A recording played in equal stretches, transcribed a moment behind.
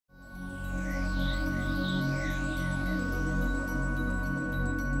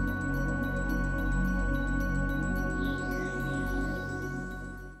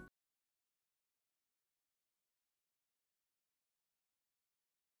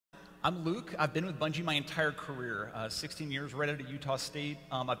I'm Luke. I've been with Bungie my entire career, 16 years right out of Utah State.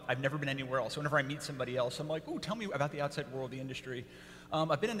 I've never been anywhere else. So whenever I meet somebody else, I'm like, ooh, tell me about the outside world, the industry.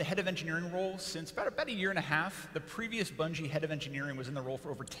 I've been in the head of engineering role since about a year and a half. The previous Bungie head of engineering was in the role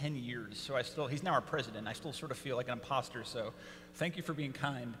for over 10 years. So he's now our president. I still sort of feel like an imposter, so thank you for being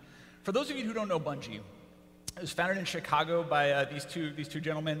kind. For those of you who don't know Bungie, it was founded in Chicago by these two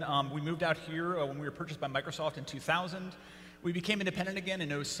gentlemen. We moved out here when we were purchased by Microsoft in 2000. We became independent again in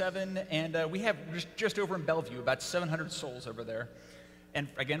 2007, and we have just over in Bellevue about 700 souls over there. And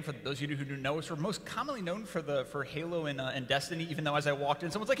again, for those of you who do know us, we're most commonly known for Halo and Destiny, even though as I walked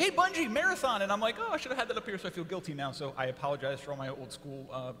in, someone's like, hey, Bungie, Marathon! And I'm like, oh, I should have had that up here, so I feel guilty now, so I apologize for all my old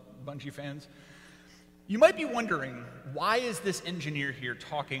school Bungie fans. You might be wondering, why is this engineer here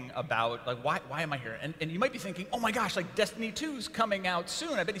talking about, like, why am I here? And you might be thinking, oh my gosh, like Destiny 2's coming out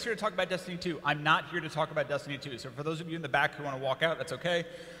soon. I bet he's here to talk about Destiny 2. I'm not here to talk about Destiny 2. So for those of you in the back who want to walk out, that's okay.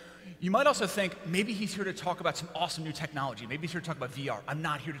 You might also think, maybe he's here to talk about some awesome new technology. Maybe he's here to talk about VR. I'm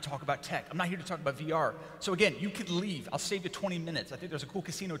not here to talk about tech. I'm not here to talk about VR. So again, you could leave. I'll save you 20 minutes. I think there's a cool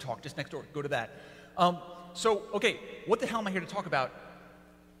casino talk just next door. Go to that. Okay, what the hell am I here to talk about?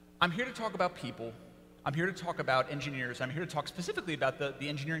 I'm here to talk about people. I'm here to talk about engineers. I'm here to talk specifically about the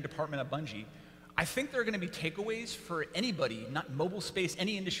engineering department at Bungie. I think there are going to be takeaways for anybody, not mobile space,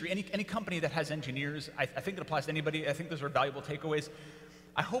 any industry, any company that has engineers. I think it applies to anybody. I think those are valuable takeaways.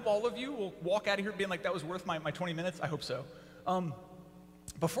 I hope all of you will walk out of here being like, that was worth my 20 minutes. I hope so.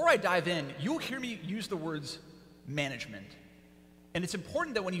 Before I dive in, you'll hear me use the words management. And it's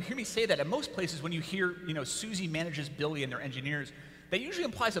important that when you hear me say that, at most places when you hear, Susie manages Billy and their engineers, that usually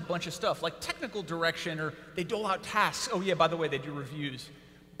implies a bunch of stuff, like technical direction, or they dole out tasks. Oh yeah, by the way, they do reviews.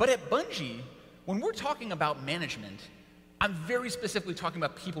 But at Bungie, when we're talking about management, I'm very specifically talking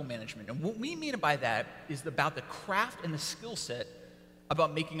about people management. And what we mean by that is about the craft and the skill set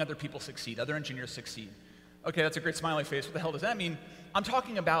about making other people succeed, other engineers succeed. Okay, that's a great smiley face. What the hell does that mean? I'm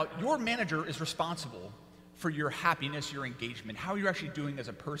talking about your manager is responsible for your happiness, your engagement, how you're actually doing as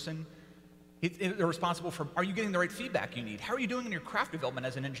a person. They're responsible for, are you getting the right feedback you need? How are you doing in your craft development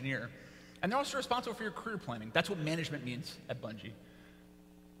as an engineer? And they're also responsible for your career planning. That's what management means at Bungie.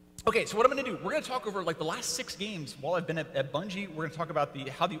 Okay, so what I'm going to do, we're going to talk over like the last 6 games while I've been at Bungie. We're going to talk about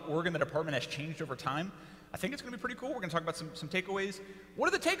how the org in the department has changed over time. I think it's going to be pretty cool. We're going to talk about some takeaways.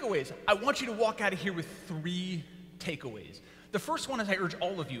 What are the takeaways? I want you to walk out of here with 3 takeaways. The first one is I urge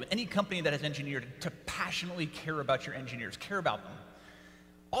all of you, any company that has engineered, to passionately care about your engineers, care about them.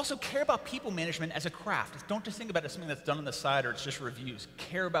 Also, care about people management as a craft. Don't just think about it as something that's done on the side or it's just reviews.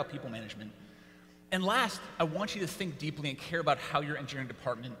 Care about people management. And last, I want you to think deeply and care about how your engineering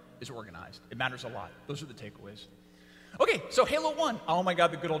department is organized. It matters a lot. Those are the takeaways. Okay, so Halo 1. Oh my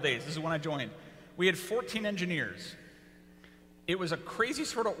God, the good old days. This is when I joined. We had 14 engineers. It was a crazy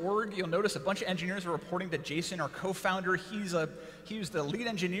sort of org. You'll notice a bunch of engineers were reporting to Jason, our co-founder. He was the lead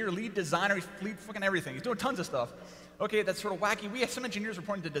engineer, lead designer, lead fucking everything. He's doing tons of stuff. Okay, that's sort of wacky. We have some engineers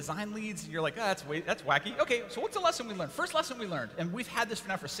reporting to design leads. You're like, oh, that's wacky. Okay, so what's the lesson we learned? First lesson we learned, and we've had this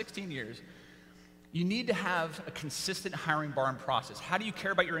now for 16 years. You need to have a consistent hiring bar and process. How do you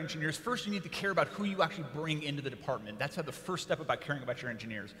care about your engineers? First, you need to care about who you actually bring into the department. That's how the first step about caring about your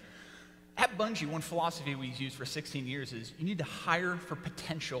engineers. At Bungie, one philosophy we've used for 16 years is you need to hire for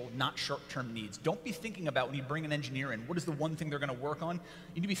potential, not short-term needs. Don't be thinking about when you bring an engineer in, what is the one thing they're going to work on?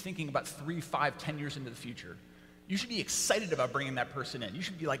 You need to be thinking about 3, 5, 10 years into the future. You should be excited about bringing that person in. You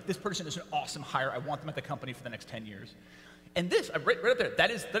should be like, this person is an awesome hire. I want them at the company for the next 10 years. And this, right up there,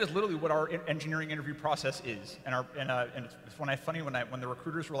 that is literally what our engineering interview process is. And it's funny when the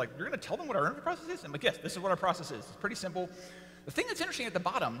recruiters were like, you're going to tell them what our interview process is? I'm like, yes, this is what our process is. It's pretty simple. The thing that's interesting at the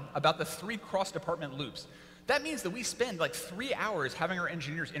bottom about the 3 cross-department loops, that means that we spend like 3 hours having our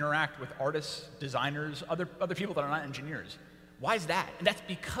engineers interact with artists, designers, other people that are not engineers. Why is that? And that's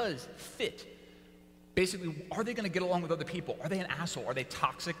because fit. Basically, are they going to get along with other people? Are they an asshole? Are they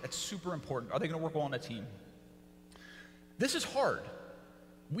toxic? That's super important. Are they going to work well on a team? This is hard.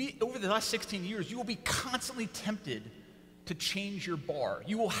 Over the last 16 years, you will be constantly tempted to change your bar.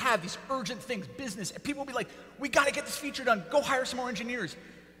 You will have these urgent things, business, and people will be like, we got to get this feature done. Go hire some more engineers.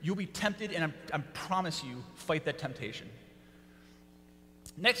 You'll be tempted, and I promise you, fight that temptation.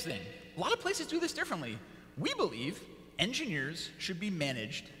 Next thing, a lot of places do this differently. We believe engineers should be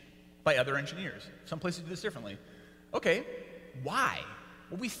managed by other engineers. Some places do this differently. Okay, why?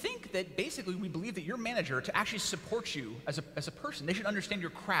 Well, we think that basically we believe that your manager, to actually support you as a person, they should understand your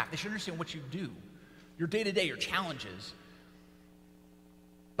craft. They should understand what you do, your day-to-day, your challenges.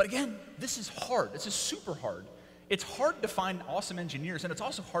 But again, this is hard. This is super hard. It's hard to find awesome engineers, and it's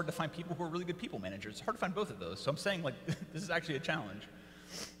also hard to find people who are really good people managers. It's hard to find both of those. So I'm saying, like, this is actually a challenge.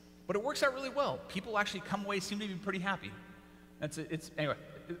 but it works out really well. People actually come away, seem to be pretty happy. Anyway,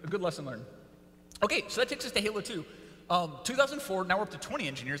 a good lesson learned. Okay, so that takes us to Halo 2. 2004, now we're up to 20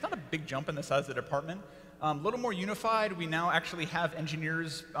 engineers. Not a big jump in the size of the department. A little more unified. We now actually have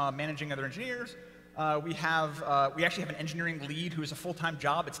engineers managing other engineers. We actually have an engineering lead who is a full-time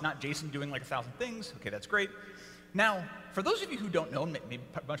job. It's not Jason doing like 1,000 things. Okay, that's great. Now, for those of you who don't know, maybe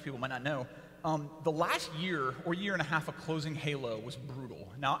a bunch of people might not know, the last year or year and a half of closing Halo was brutal.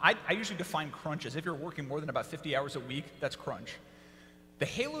 Now, I usually define crunch as if you're working more than about 50 hours a week, that's crunch. The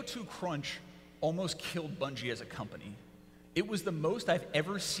Halo 2 crunch almost killed Bungie as a company. It was the most I've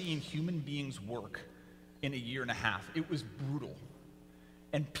ever seen human beings work in a year and a half. It was brutal.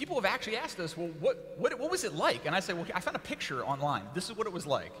 And people have actually asked us, well, what was it like? And I say, well, I found a picture online. This is what it was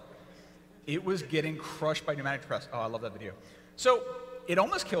like. It was getting crushed by pneumatic press. Oh, I love that video. So it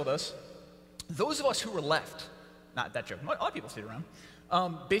almost killed us. Those of us who were left, not that joke, a lot of people stayed around,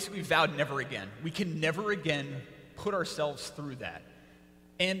 basically vowed never again. We can never again put ourselves through that.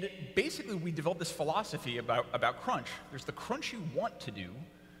 And basically, we developed this philosophy about crunch. There's the crunch you want to do,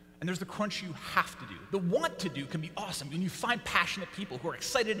 and there's the crunch you have to do. The want to do can be awesome, and you find passionate people who are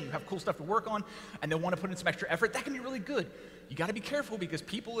excited and you have cool stuff to work on, and they want to put in some extra effort. That can be really good. You got to be careful because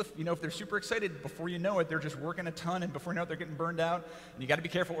people, if they're super excited, before you know it, they're just working a ton, and before you know it, they're getting burned out. And you got to be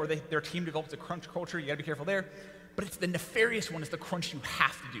careful, or their team develops a crunch culture. You got to be careful there. But it's the nefarious one is the crunch you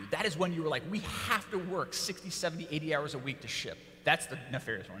have to do. That is when you were like, we have to work 60, 70, 80 hours a week to ship. That's the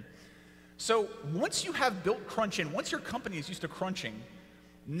nefarious one. So once you have built crunch in, once your company is used to crunching,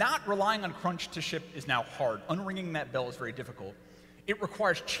 not relying on crunch to ship is now hard. Unringing that bell is very difficult. It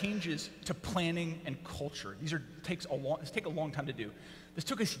requires changes to planning and culture. These take a long time to do. This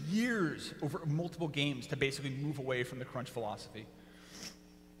took us years over multiple games to basically move away from the crunch philosophy.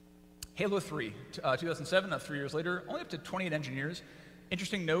 Halo 3, 2007, 3 years later, only up to 28 engineers.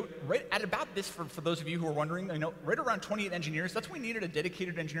 Interesting note, right at about this, for those of you who are wondering, right around 28 engineers, that's when we needed a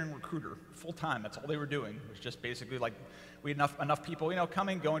dedicated engineering recruiter, full-time. That's all they were doing. It was just basically like, we had enough people,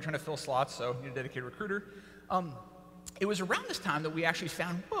 coming, going, trying to fill slots, so we needed a dedicated recruiter. It was around this time that we actually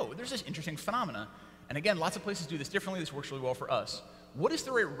found, whoa, there's this interesting phenomena. And again, lots of places do this differently. This works really well for us. What is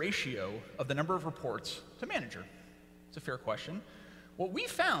the right ratio of the number of reports to manager? It's a fair question. What we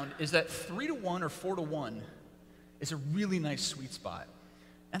found is that 3-to-1 or 4-to-1 is a really nice sweet spot.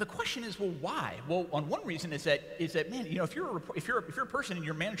 And the question is, well, why? Well, on one reason is that man, if you're a person and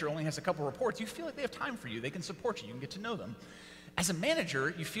your manager only has a couple of reports, you feel like they have time for you. They can support you. You can get to know them. As a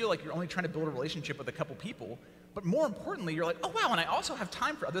manager, you feel like you're only trying to build a relationship with a couple people. But more importantly, you're like, oh, wow, and I also have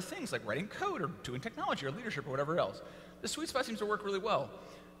time for other things like writing code or doing technology or leadership or whatever else. The sweet spot seems to work really well.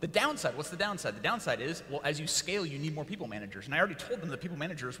 The downside, what's the downside? The downside is, well, as you scale, you need more people managers. And I already told them that people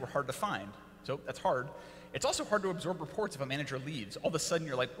managers were hard to find. So that's hard. It's also hard to absorb reports if a manager leaves. All of a sudden,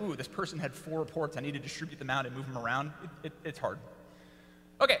 you're like, ooh, this person had 4 reports. I need to distribute them out and move them around. It's hard.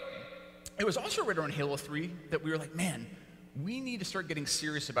 Okay. It was also right around Halo 3 that we were like, man, we need to start getting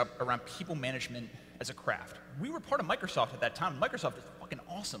serious around people management as a craft. We were part of Microsoft at that time. Microsoft is fucking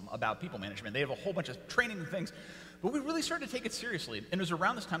awesome about people management. They have a whole bunch of training and things. But we really started to take it seriously. And it was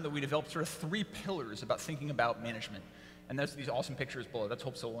around this time that we developed sort of 3 pillars about thinking about management. And there's these awesome pictures below. That's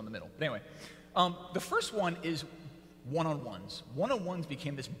Hope Solo in the middle. But anyway, the first one is one-on-ones. One-on-ones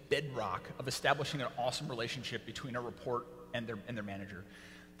became this bedrock of establishing an awesome relationship between a report and their manager.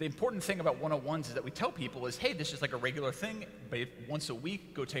 The important thing about one-on-ones is that we tell people is, hey, this is like a regular thing, but once a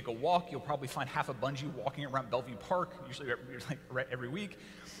week, go take a walk. You'll probably find half a Bungie walking around Bellevue Park, usually like every week.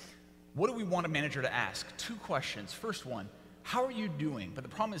 What do we want a manager to ask? 2 questions. First one, how are you doing? But the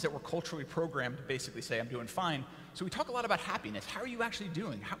problem is that we're culturally programmed to basically say, I'm doing fine. So we talk a lot about happiness. How are you actually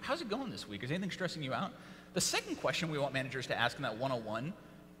doing? How's it going this week? Is anything stressing you out? The second question we want managers to ask in that one-on-one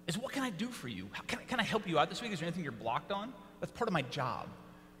is, what can I do for you? Can I help you out this week? Is there anything you're blocked on? That's part of my job.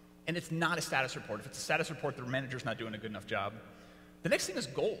 And it's not a status report. If it's a status report, the manager's not doing a good enough job. The next thing is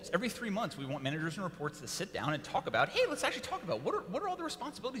goals. Every 3 months, we want managers and reports to sit down and talk about, hey, let's actually talk about what are all the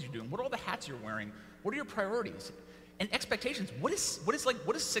responsibilities you're doing? What are all the hats you're wearing? What are your priorities? And expectations. What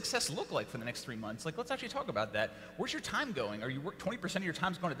does success look like for the next 3 months? Like, let's actually talk about that. Where's your time going? Are you work 20% of your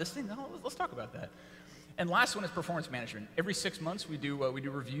time's going to this thing? No, let's talk about that. And last one is performance management. Every 6 months, we do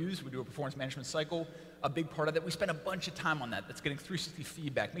reviews. We do a performance management cycle. A big part of that, we spend a bunch of time on that. That's getting 360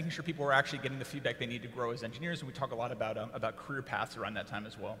 feedback, making sure people are actually getting the feedback they need to grow as engineers. And we talk a lot about career paths around that time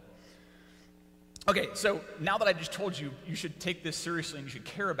as well. Okay, so now that I just told you, you should take this seriously and you should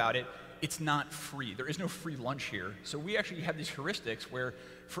care about it. It's not free. There is no free lunch here. So we actually have these heuristics where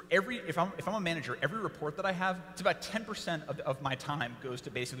for if I'm a manager, every report that I have, it's about 10% of my time goes to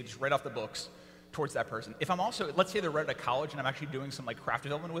basically just write off the books, towards that person. If I'm also, let's say they're right out of college and I'm actually doing some like craft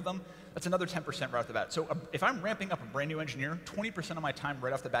development with them, that's another 10% right off the bat. So if I'm ramping up a brand new engineer, 20% of my time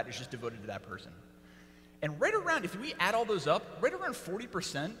right off the bat is just devoted to that person. And right around, if we add all those up, right around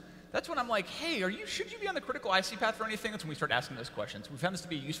 40%, that's when I'm like, hey, should you be on the critical IC path for anything? That's when we start asking those questions. We found this to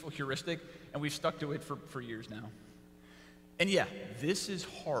be a useful heuristic, and we've stuck to it for years now. And yeah, this is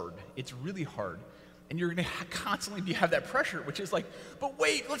hard. It's really hard. And you're going to constantly have that pressure, which is like, but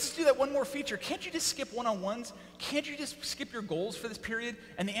wait, let's just do that one more feature. Can't you just skip one-on-ones? Can't you just skip your goals for this period?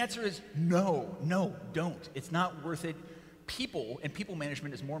 And the answer is no, don't. It's not worth it. People and people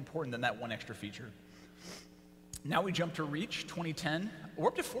management is more important than that one extra feature. Now we jump to Reach 2010. We're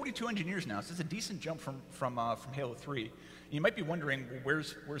up to 42 engineers now, so it's a decent jump from Halo 3. You might be wondering, well,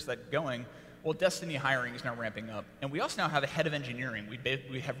 where's that going? Well, Destiny hiring is now ramping up, and we also now have a head of engineering.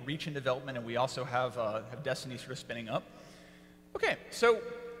 We have Reach in development, and we also have Destiny sort of spinning up. Okay, so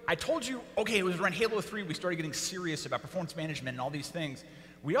I told you, okay, it was around Halo 3 we started getting serious about performance management and all these things.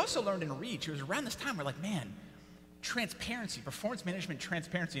 We also learned in Reach, it was around this time, we're like, man, transparency, performance management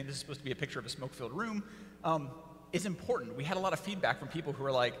transparency, and this is supposed to be a picture of a smoke-filled room, is important. We had a lot of feedback from people who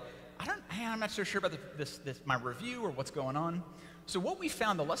were like, I'm not so sure about my review or what's going on. So what we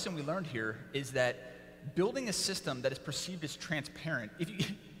found, the lesson we learned here, is that building a system that is perceived as transparent,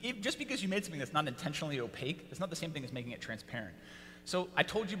 just because you made something that's not intentionally opaque, it's not the same thing as making it transparent. So I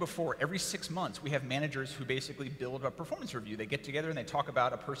told you before, every 6 months, we have managers who basically build a performance review. They get together and they talk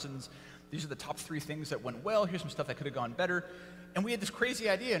about these are the top 3 things that went well, here's some stuff that could have gone better. And we had this crazy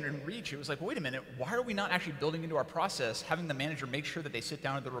idea in Reach. It was like, well, wait a minute, why are we not actually building into our process, having the manager make sure that they sit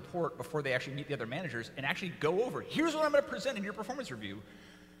down at the report before they actually meet the other managers and actually go over, here's what I'm going to present in your performance review.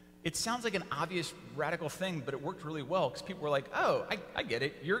 It sounds like an obvious, radical thing, but it worked really well because people were like, oh, I get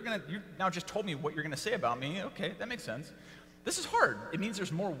it. You now just told me what you're going to say about me. Okay, that makes sense. This is hard. It means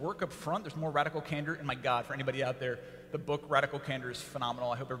there's more work up front. There's more radical candor. And my God, for anybody out there, the book Radical Candor is phenomenal.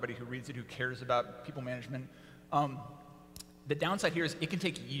 I hope everybody who reads it, who cares about people management. The downside here is it can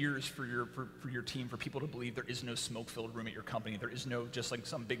take years for your team, for people to believe there is no smoke-filled room at your company. There is no just like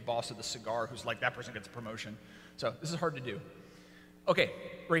some big boss with a cigar who's like, that person gets a promotion. So this is hard to do. Okay,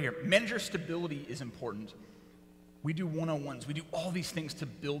 right here. Manager stability is important. We do one-on-ones. We do all these things to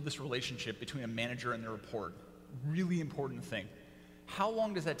build this relationship between a manager and their report. Really important thing. How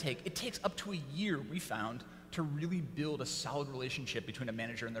long does that take? It takes up to a year, we found, to really build a solid relationship between a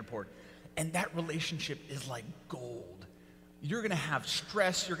manager and their report. And that relationship is like gold. You're going to have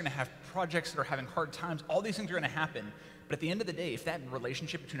stress. You're going to have projects that are having hard times. All these things are going to happen. But at the end of the day, if that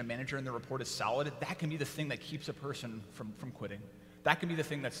relationship between a manager and their report is solid, that can be the thing that keeps a person from quitting. That can be the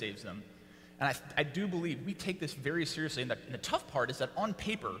thing that saves them. And I do believe we take this very seriously. And the tough part is that on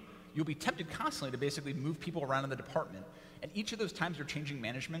paper, you'll be tempted constantly to basically move people around in the department. And each of those times you're changing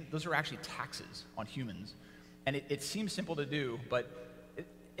management, those are actually taxes on humans. And it seems simple to do, but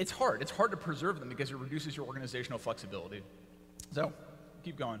it's hard. It's hard to preserve them because it reduces your organizational flexibility. So,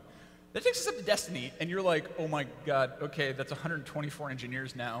 keep going. That takes us up to Destiny, and you're like, oh my God, okay, that's 124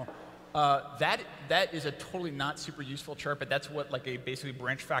 engineers now. That is a totally not super useful chart, but that's what like a basically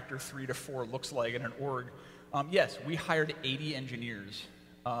branch factor 3 to 4 looks like in an org. Yes, we hired 80 engineers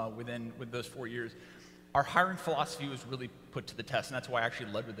with those 4 years. Our hiring philosophy was really put to the test, and that's why I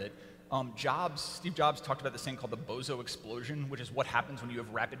actually led with it. Steve Jobs talked about this thing called the bozo explosion, which is what happens when you have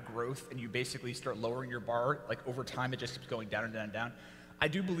rapid growth and you basically start lowering your bar. Like over time, it just keeps going down and down and down. I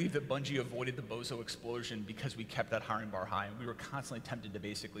do believe that Bungie avoided the bozo explosion because we kept that hiring bar high, and we were constantly tempted to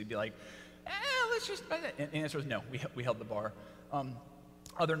basically be like, let's just, and the answer was no, we held the bar.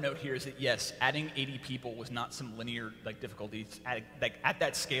 Other note here is that yes, adding 80 people was not some linear difficulty. At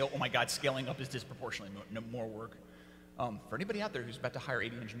that scale, oh my God, scaling up is disproportionately more work. For anybody out there who's about to hire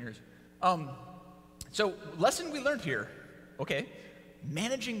 80 engineers. So lesson we learned here, okay,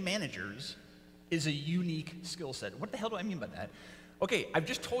 managing managers is a unique skill set. What the hell do I mean by that? Okay, I've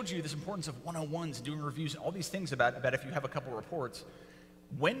just told you this importance of one-on-ones and doing reviews and all these things about if you have a couple reports.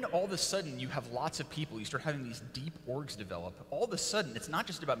 When all of a sudden you have lots of people, you start having these deep orgs develop, all of a sudden it's not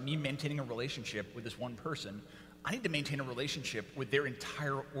just about me maintaining a relationship with this one person. I need to maintain a relationship with their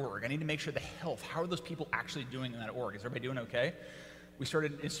entire org. I need to make sure the health, how are those people actually doing in that org? Is everybody doing okay? We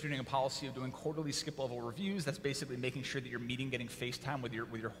started instituting a policy of doing quarterly skip-level reviews. That's basically making sure that you're getting FaceTime with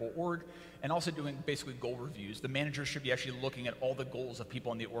your whole org, and also doing basically goal reviews. The managers should be actually looking at all the goals of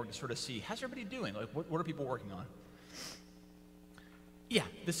people in the org to sort of see, how's everybody doing? Like, what are people working on? Yeah,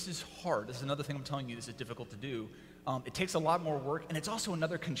 this is hard. This is another thing I'm telling you, this is difficult to do. It takes a lot more work, and it's also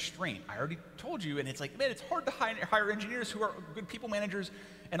another constraint. I already told you, and it's like, man, it's hard to hire engineers who are good people managers,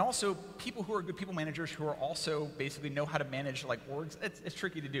 and also people who are good people managers who are also basically know how to manage like orgs. It's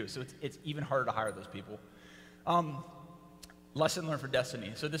tricky to do, so it's even harder to hire those people. Lesson learned for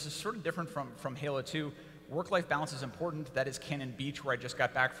Destiny. So this is sort of different from Halo 2. Work-life balance is important. That is Cannon Beach, where I just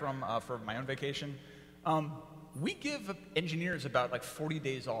got back from for my own vacation. We give engineers about like 40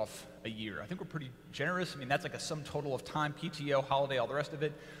 days off a year. I think we're pretty generous. I mean, that's like a sum total of time, PTO, holiday, all the rest of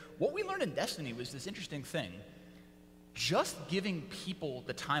it. What we learned in Destiny was this interesting thing. Just giving people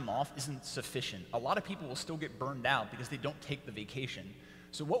the time off isn't sufficient. A lot of people will still get burned out because they don't take the vacation.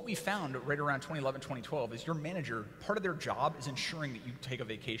 So what we found right around 2011, 2012 is your manager, part of their job is ensuring that you take a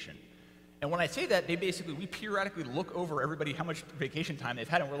vacation. And when I say that, we periodically look over everybody how much vacation time they've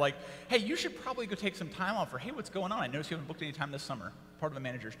had, and we're like, hey, you should probably go take some time off, or hey, what's going on? I noticed you haven't booked any time this summer. Part of a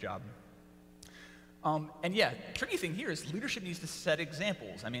manager's job. And yeah, tricky thing here is leadership needs to set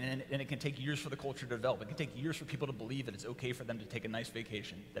examples. I mean, and it can take years for the culture to develop. It can take years for people to believe that it's okay for them to take a nice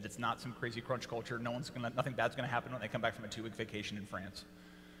vacation, that it's not some crazy crunch culture. Nothing bad's gonna happen when they come back from a 2-week vacation in France.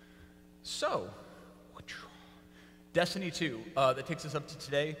 So, Destiny 2, that takes us up to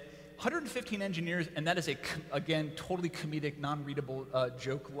today. 115 engineers, and that is again, totally comedic, non-readable,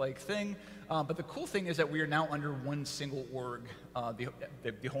 joke-like thing. But the cool thing is that we are now under one single org,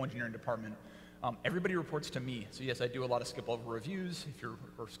 the whole engineering department. Everybody reports to me. So yes, I do a lot of skip-level reviews,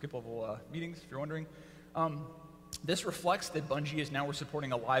 or skip-level meetings, if you're wondering. This reflects that Bungie we're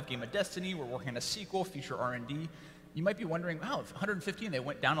supporting a live game of Destiny. We're working on a sequel, future R&D. You might be wondering, wow, 115, they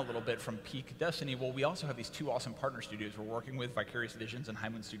went down a little bit from peak Destiny. Well, we also have these 2 awesome partner studios we're working with, Vicarious Visions and High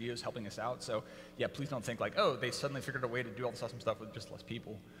Moon Studios, helping us out. So yeah, please don't think like, oh, they suddenly figured a way to do all this awesome stuff with just less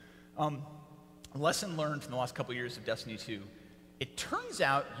people. Lesson learned from the last couple of years of Destiny 2. It turns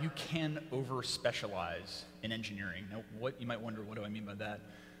out you can over-specialize in engineering. Now, you might wonder, what do I mean by that?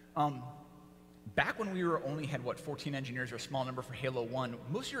 Back when we only had, 14 engineers, or a small number for Halo 1,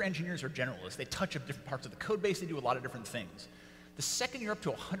 most of your engineers are generalists. They touch up different parts of the code base. They do a lot of different things. The second you're up to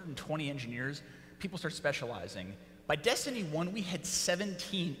 120 engineers, people start specializing. By Destiny 1, we had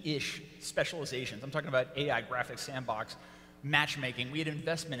 17-ish specializations. I'm talking about AI, graphics, sandbox, matchmaking. We had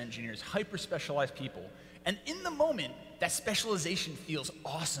investment engineers, hyper-specialized people. And in the moment, that specialization feels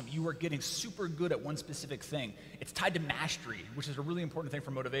awesome. You are getting super good at one specific thing. It's tied to mastery, which is a really important thing for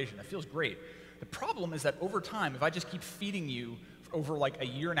motivation. It feels great. The problem is that over time, if I just keep feeding you over like a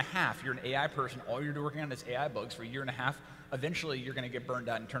year and a half, you're an AI person, all you're working on is AI bugs for a year and a half, eventually you're going to get burned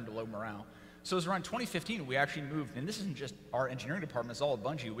out and turn to low morale. So it was around 2015, we actually moved, and this isn't just our engineering department, it's all at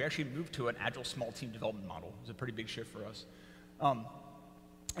Bungie, we actually moved to an agile small team development model. It was a pretty big shift for us.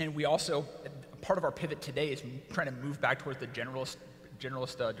 And we also, part of our pivot today is trying to move back towards the generalist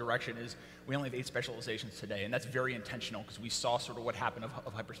direction. Is we only have 8 specializations today, and that's very intentional because we saw sort of what happened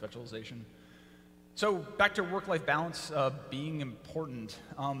of hyper-specialization. So back to work-life balance being important.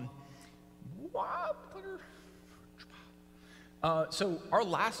 So our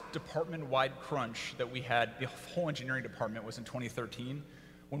last department-wide crunch that we had, the whole engineering department, was in 2013.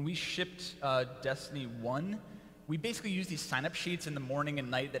 When we shipped Destiny 1, we basically used these sign-up sheets in the morning and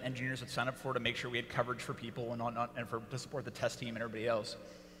night that engineers would sign up for to make sure we had coverage for people and to support the test team and everybody else.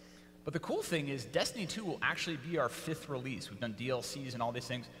 But the cool thing is Destiny 2 will actually be our 5th release. We've done DLCs and all these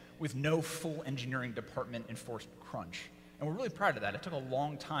things with no full engineering department enforced crunch. And we're really proud of that. It took a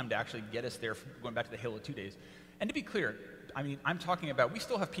long time to actually get us there, going back to the Halo 2 days. And to be clear, I mean, I'm talking about, we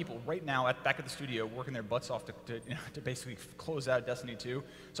still have people right now back at the studio working their butts off to basically close out Destiny 2.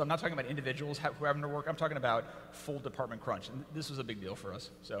 So I'm not talking about individuals who are having to work. I'm talking about full department crunch. And this was a big deal for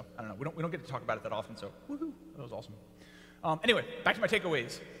us. So I don't know. We don't get to talk about it that often. So woohoo, that was awesome. Anyway, back to my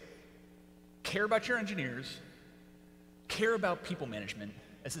takeaways. Care about your engineers. Care about people management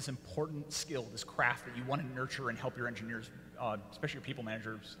as this important skill, this craft that you want to nurture and help your engineers, especially your people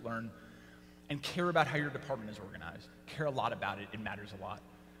managers, learn. And care about how your department is organized. Care a lot about it. It matters a lot.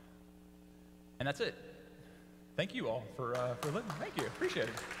 And that's it. Thank you all for listening. Thank you. Appreciate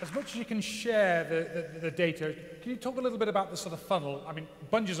it. As much as you can share the data, can you talk a little bit about the sort of funnel? I mean,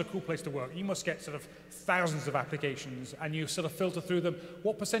 Bungie's a cool place to work. You must get sort of thousands of applications, and you sort of filter through them.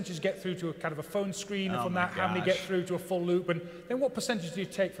 What percentage get through to a kind of a phone screen? And from that, how many get through to a full loop? And then what percentage do you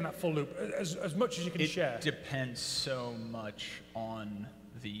take from that full loop? As much as you can share. It depends so much on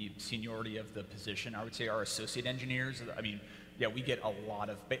the seniority of the position. I would say our associate engineers, I mean, yeah, we get a lot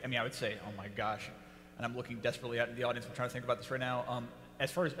of, I would say, oh my gosh, and I'm looking desperately out in the audience, I'm trying to think about this right now.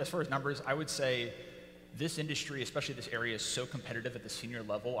 As far as numbers, I would say this industry, especially this area, is so competitive at the senior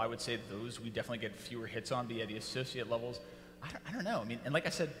level. I would say those we definitely get fewer hits on, but yeah, the associate levels, I don't know. I mean, and like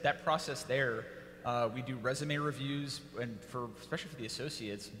I said, that process there, We do resume reviews, and especially for the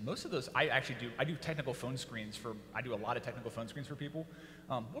associates, most of those I do technical phone screens I do a lot of technical phone screens for people.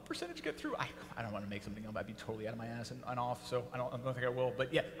 What percentage get through? I don't want to make something up. I'd be totally out of my ass and off, so I don't think I will.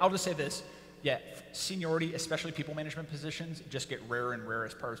 But yeah, I'll just say this. Yeah, seniority, especially people management positions, just get rarer and rarer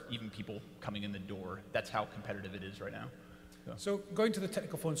as far as even people coming in the door. That's how competitive it is right now. So going to the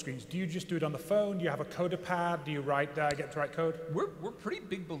technical phone screens, do you just do it on the phone? Do you have a coder pad? Do you get to write code? We're pretty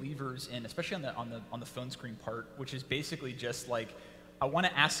big believers in, especially on the phone screen part, which is basically just like, I want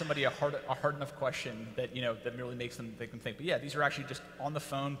to ask somebody a hard enough question that that really makes them think. But yeah, these are actually just on the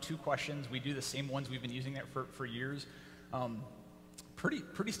phone, 2 questions. We do the same ones we've been using that for years.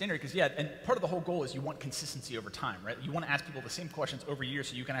 Pretty standard, because yeah, and part of the whole goal is you want consistency over time, right? You want to ask people the same questions over years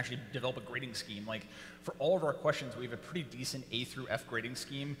so you can actually develop a grading scheme. Like for all of our questions, we have a pretty decent A through F grading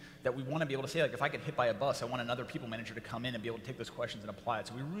scheme that we want to be able to say, like, if I get hit by a bus, I want another people manager to come in and be able to take those questions and apply it.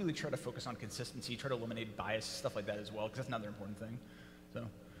 So we really try to focus on consistency, try to eliminate bias, stuff like that as well, because that's another important thing. So,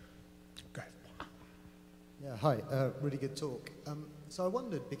 okay. Yeah, hi, really good talk. So I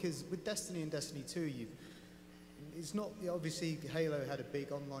wondered, because with Destiny and Destiny 2, it's not, obviously Halo had a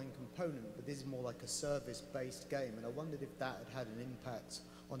big online component, but this is more like a service-based game, and I wondered if that had an impact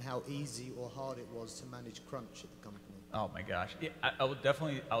on how easy or hard it was to manage crunch at the company. Oh my gosh, yeah, I would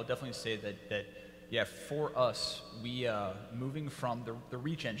definitely say that yeah, for us, we moving from the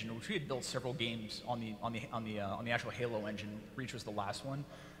Reach engine, which we had built several games on the actual Halo engine. Reach was the last one.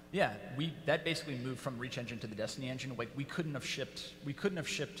 Yeah, that basically moved from Reach engine to the Destiny engine. Like we couldn't have shipped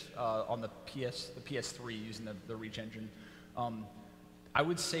on the PS3 using the Reach engine. I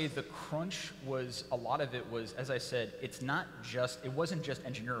would say the crunch was, a lot of it was, as I said, it wasn't just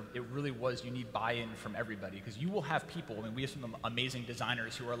engineer. It really was, you need buy-in from everybody, because you will have people. I mean, we have some amazing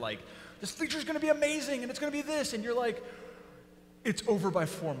designers who are like, this feature's going to be amazing and it's going to be this, and you're like, it's over by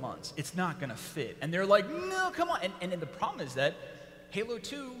 4 months. It's not going to fit, and they're like, no, come on. And the problem is that Halo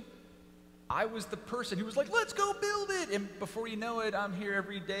 2, I was the person who was like, let's go build it, and before you know it, I'm here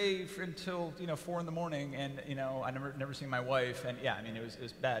every day until 4 in the morning, and I never seen my wife, and yeah, I mean, it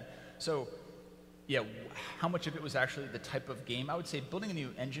was bad. So yeah, how much of it was actually the type of game? I would say building a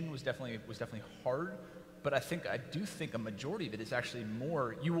new engine was definitely hard, but I do think a majority of it is actually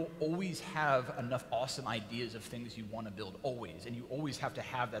more, you will always have enough awesome ideas of things you want to build, always, and you always have to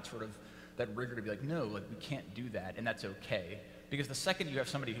have that sort of that rigor to be like, no, like we can't do that, and that's okay. Because the second you have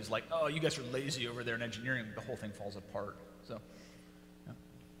somebody who's like, oh, you guys are lazy over there in engineering, the whole thing falls apart. So, yeah.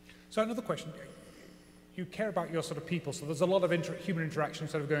 So another question. You care about your sort of people, so there's a lot of human interaction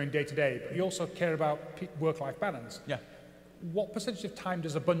sort of going day to day, but you also care about work-life balance. Yeah. What percentage of time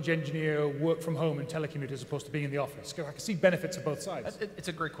does a Bungie engineer work from home and telecommute as opposed to being in the office? Because I can see benefits of both sides. It's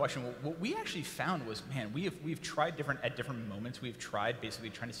a great question. What we actually found was, man, we've tried at different moments, we've tried basically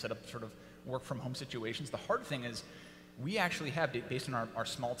trying to set up sort of work from home situations. The hard thing is, we actually have, based on our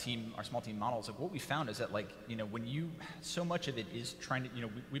small team models, like what we found is that, like, when so much of it is trying to,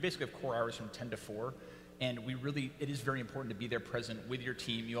 we basically have core hours from 10 to 4, and it is very important to be there present with your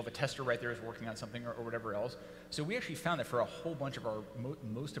team. You have a tester right there who's working on something or whatever else. So we actually found that for a whole bunch of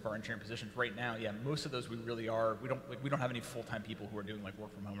most of our engineering positions right now, yeah, most of those we don't have any full-time people who are doing like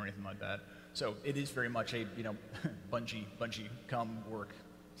work from home or anything like that. So it is very much a, Bungie, come work.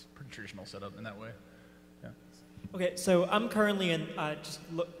 It's a pretty traditional setup in that way. Yeah. Okay, so I'm currently just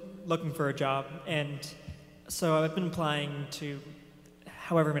looking for a job, and so I've been applying to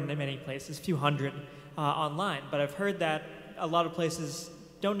however many places, a few hundred online, but I've heard that a lot of places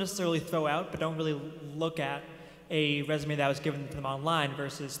don't necessarily throw out, but don't really look at a resume that was given to them online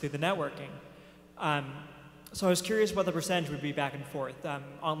versus through the networking. So I was curious what the percentage would be back and forth,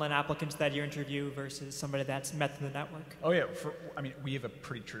 online applicants that you interview versus somebody that's met through the network. Oh yeah, we have a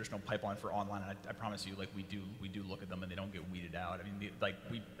pretty traditional pipeline for online, and I promise you, like we do look at them, and they don't get weeded out. I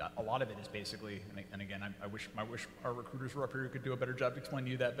mean, a lot of it is basically, and again, I wish our recruiters were up here who could do a better job explaining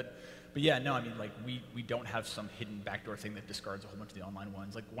to you that, but yeah, no, I mean, like we don't have some hidden backdoor thing that discards a whole bunch of the online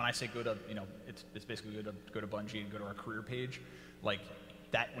ones. Like when I say go to, it's basically go to Bungie and go to our career page, like.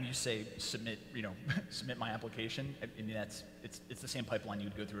 That when you say submit submit my application, I mean it's the same pipeline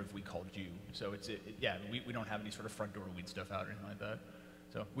you'd go through if we called you. So yeah, we don't have any sort of front door weed stuff out or anything like that.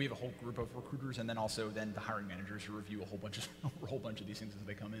 So we have a whole group of recruiters, and then also the hiring managers who review a whole bunch of these things as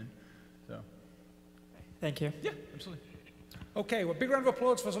they come in. So thank you. Yeah, absolutely. Okay, well, big round of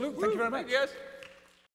applause for Salute. Thank you very much. Thank you guys.